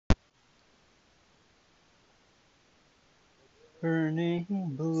burning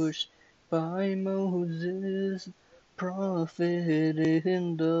bush by Moses, prophet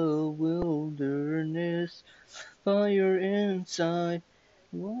in the wilderness. Fire inside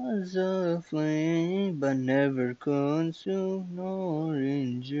was a flame, but never consumed nor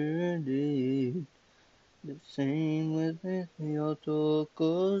injured it. The same with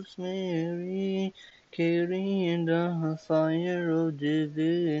Theotokos Mary, carrying the fire of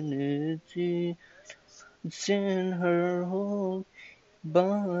divinity. It's in her whole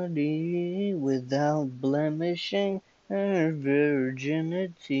body without blemishing her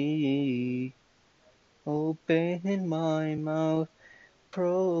virginity. Open my mouth,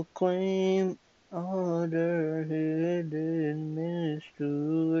 proclaim other hidden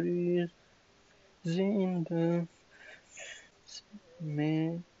mysteries. In the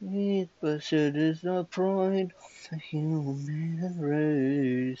made, blessed is the pride of the human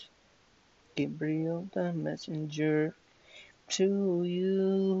race. Gabriel the messenger to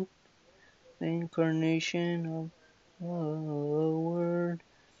you, the incarnation of the Word.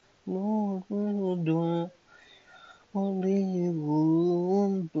 Lord will dwell, holy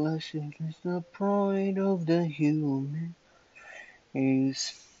womb. Blessed is the pride of the human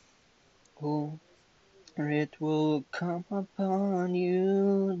race. Oh, it will come upon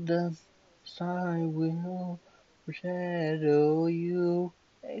you, the sky will shadow you,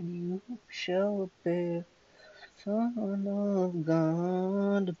 and you shall bear Son of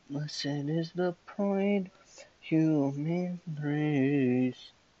God. Blessed is the pride human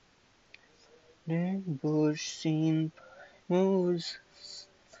race. Then bush seen Moses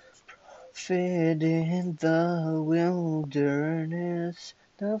fed in the wilderness.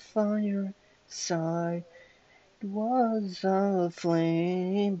 The fire side was a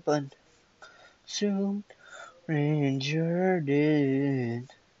flame, but soon injured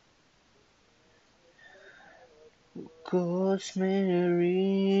it. 'Cause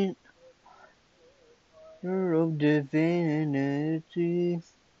Mary, her of divinity,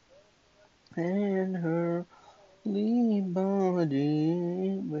 and her holy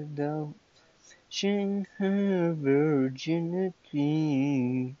body without shame her virginity.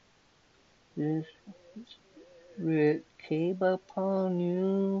 This spirit came upon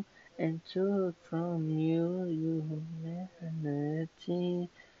you and took from you humanity.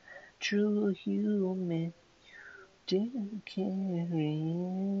 True human did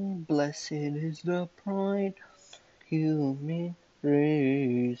carry. Blessed is the pride human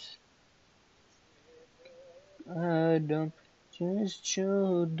race. Adam just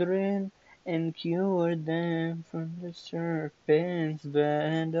children and cured them from the serpent's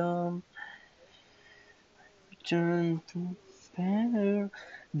venom. Return to paradise.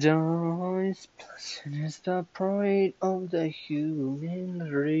 Blessed is the pride of the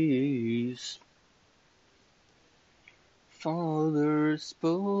human race. Father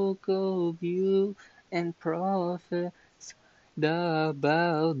spoke of you and prophesied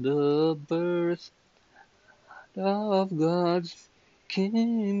about the birth of God's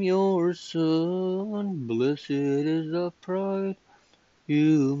came your Son. Blessed is the pride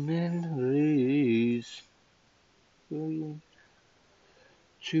human race. To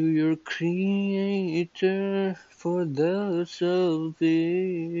your Creator for the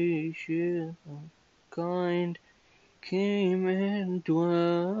salvation of kind came and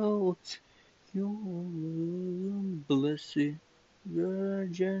dwelt. Your blessed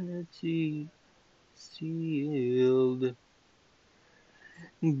virginity sealed.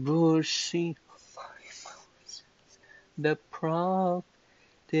 Bushy the prophet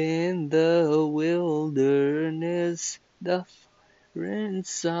in the wilderness, the fire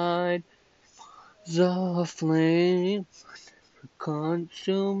inside the flame,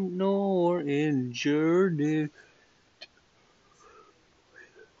 consumed nor injured it.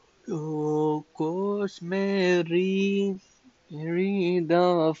 O course Mary, Mary,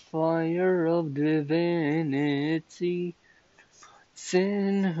 the fire of divinity,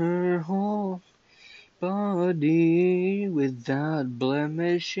 send her whole body without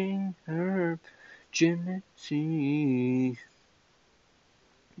blemishing her virginity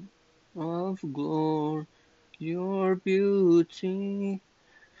of glory. Your beauty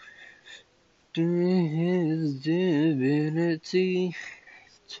is divinity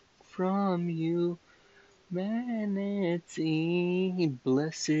from you. Humanity,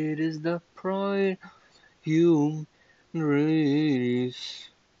 blessed is the pride human race.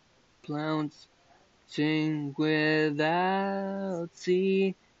 Plants sing without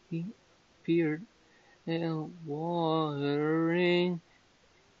sea, pure and watering,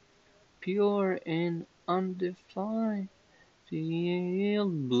 pure and undefiled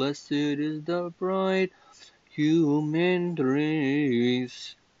field. Blessed is the bride human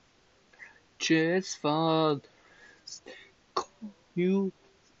race. Just fought you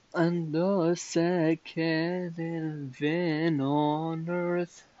and the second heaven on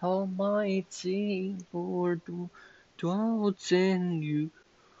earth, Almighty Lord, dwells in you.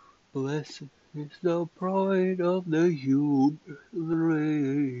 Blessed is the pride of the human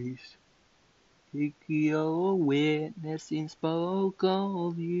race. Take a witness in spoke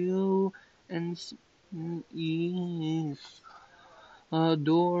of you, and is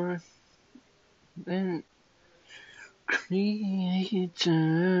adore and creator,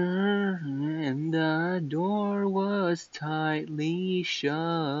 and the door was tightly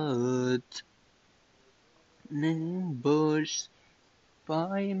shut, ambushed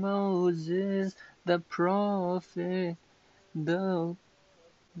by Moses the prophet. The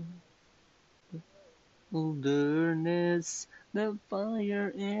wilderness, the fire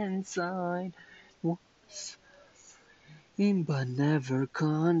inside was in but never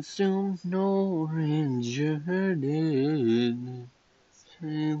consumed nor injured it.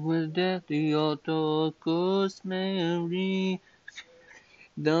 It was that the Autochthos Mary,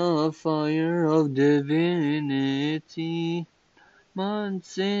 the fire of divinity,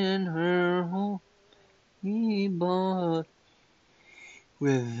 months in her holy body,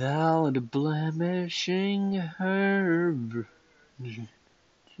 without blemishing her virginity.